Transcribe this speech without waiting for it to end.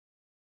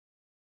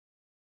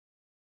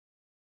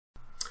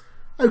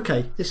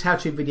Okay, this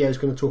how-to video is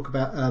going to talk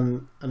about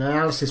an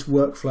analysis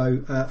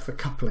workflow for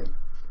coupling.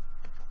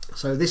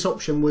 So this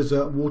option was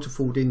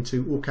waterfalled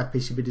into OrCAD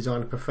PCB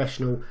Designer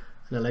Professional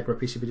and Allegro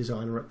PCB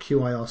Designer at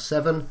QIR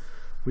 7,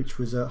 which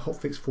was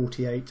hotfix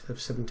 48 of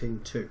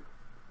 17.2.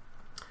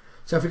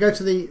 So if we go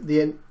to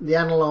the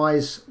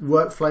Analyze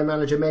Workflow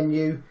Manager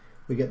menu,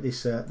 we get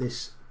this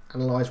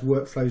Analyze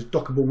Workflows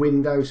dockable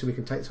window, so we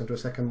can take this onto a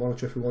second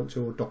monitor if we want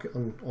to, or dock it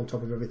on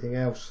top of everything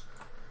else.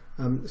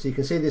 So you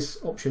can see this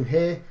option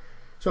here.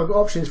 So I've got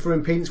options for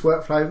impedance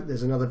workflow.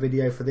 There's another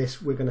video for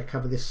this. We're going to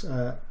cover this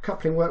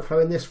coupling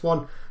workflow in this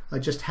one,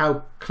 just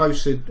how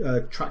close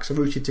tracks are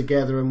routed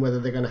together and whether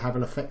they're going to have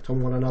an effect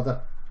on one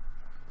another.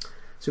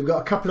 So we've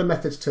got a couple of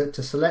methods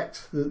to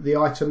select the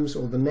items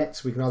or the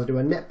nets. We can either do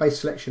a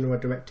net-based selection or a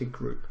directed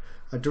group.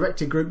 A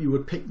directed group, you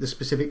would pick the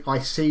specific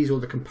ICs or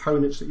the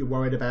components that you're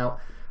worried about,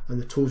 and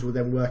the tools will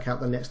then work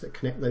out the nets that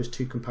connect those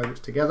two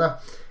components together.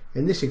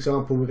 In this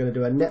example, we're going to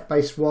do a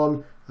net-based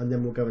one, and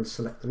then we'll go and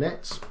select the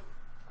nets.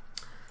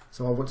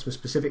 So I want some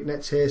specific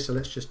nets here, so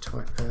let's just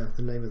type the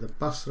name of the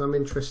bus that I'm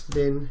interested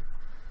in.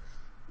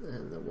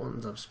 And the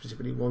ones I'm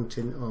specifically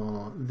wanting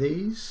are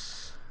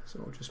these.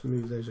 So I'll just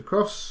move those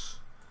across.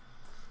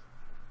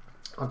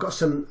 I've got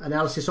some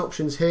analysis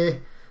options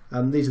here.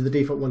 These are the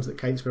default ones that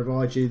Cadence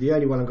provides you. The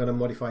only one I'm going to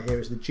modify here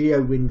is the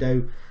geo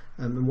window.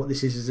 And what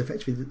this is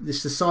effectively this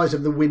is the size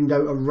of the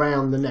window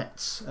around the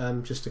nets,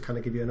 just to kind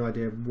of give you an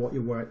idea of what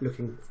you're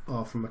looking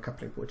for from a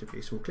coupling point of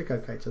view. So we'll click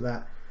OK to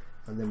that,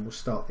 and then we'll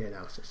start the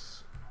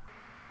analysis.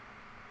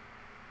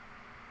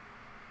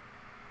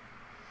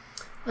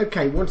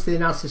 Okay, once the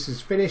analysis is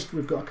finished,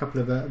 we've got a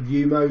couple of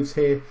view modes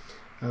here.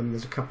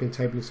 There's a coupling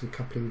table and some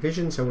coupling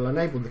vision, so we'll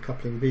enable the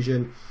coupling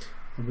vision,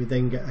 and we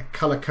then get a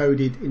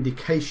color-coded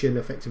indication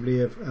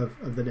effectively of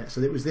the net.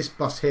 So it was this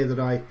bus here that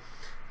I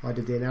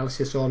did the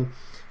analysis on,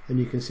 and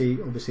you can see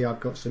obviously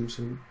I've got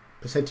some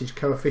percentage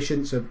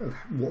coefficients of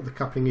what the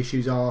coupling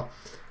issues are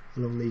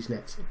along these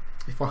nets.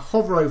 If I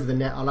hover over the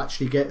net, I'll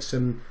actually get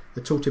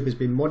the tooltip has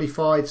been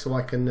modified, so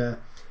I can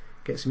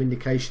get some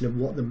indication of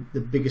what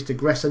the biggest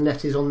aggressor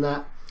net is on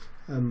that,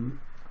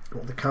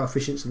 what the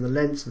coefficients and the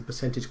lengths, the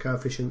percentage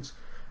coefficients,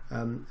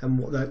 and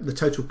what the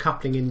total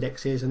coupling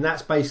index is, and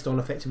that's based on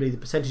effectively the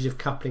percentage of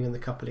coupling and the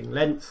coupling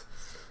length.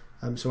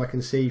 So I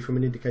can see from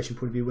an indication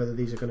point of view whether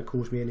these are going to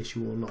cause me an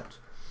issue or not.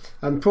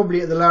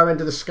 Probably at the lower end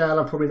of the scale,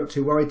 I'm probably not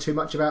too worried too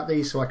much about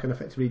these, so I can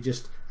effectively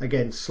just,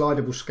 again,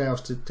 slidable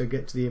scales to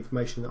get to the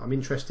information that I'm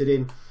interested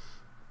in.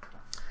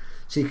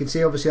 So you can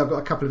see obviously I've got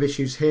a couple of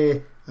issues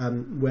here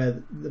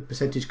where the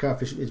percentage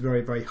coefficient is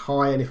very, very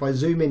high, and if I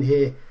zoom in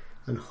here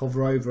and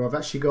hover over, I've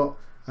actually got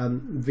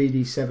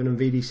VD7 and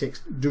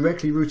VD6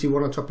 directly routed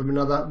one on top of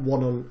another,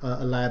 one on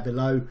a layer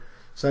below.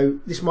 So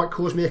this might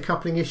cause me a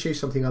coupling issue,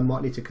 something I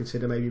might need to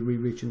consider maybe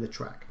rerouting the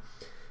track.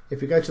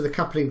 If we go to the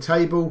coupling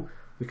table,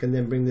 we can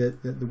then bring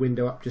the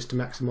window up just to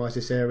maximise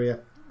this area.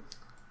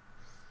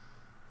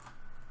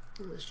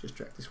 Let's just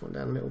drag this one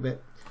down a little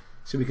bit.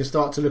 So we can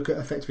start to look at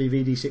effectively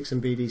VD6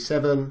 and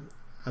VD7,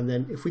 and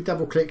then if we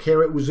double click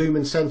here it will zoom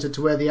and center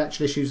to where the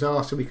actual issues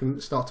are, so we can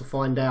start to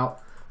find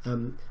out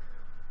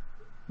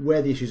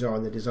where the issues are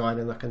in the design,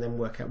 and I can then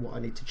work out what I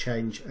need to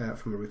change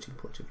from a routing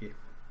point of view.